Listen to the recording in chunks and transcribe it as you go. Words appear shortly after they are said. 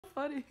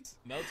funny.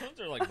 Melatonins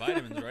are like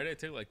vitamins, right? I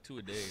take like 2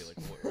 a day, like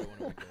right when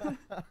I wake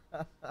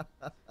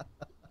up.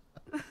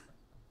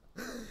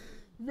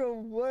 Bro,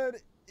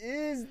 what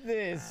is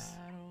this?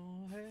 I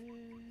don't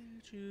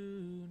hate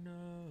you,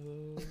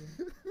 no.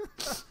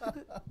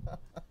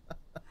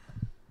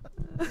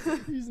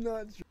 He's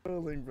not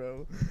trolling,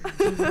 bro.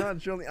 He's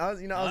not trolling. I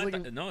was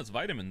looking. No, it's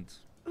vitamins.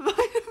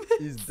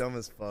 He's dumb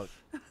as fuck.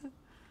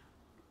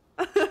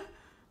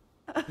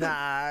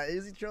 Nah,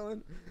 is he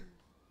trolling?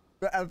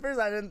 But at first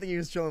I didn't think he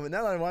was trolling, but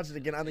now that I watch it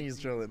again, I think he's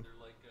trolling. They're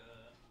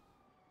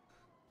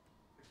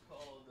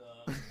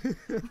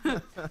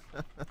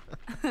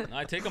like, no,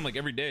 I take them like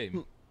every day.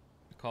 They're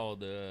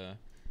called, yeah,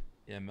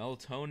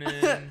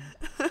 melatonin.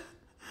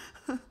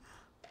 Let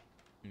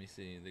me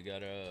see. They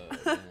got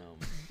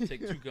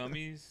take 2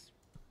 gummies.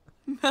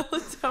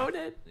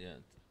 Melatonin. Yeah.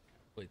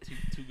 Wait,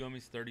 two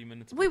gummies, 30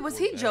 minutes. Wait, was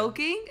he bed.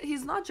 joking?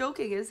 He's not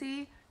joking, is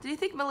he? Did he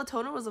think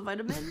melatonin was a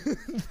vitamin?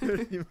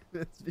 30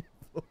 minutes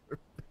before bed.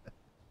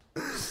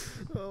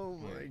 Oh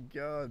my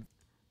god.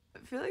 I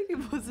feel like he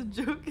wasn't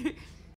joking.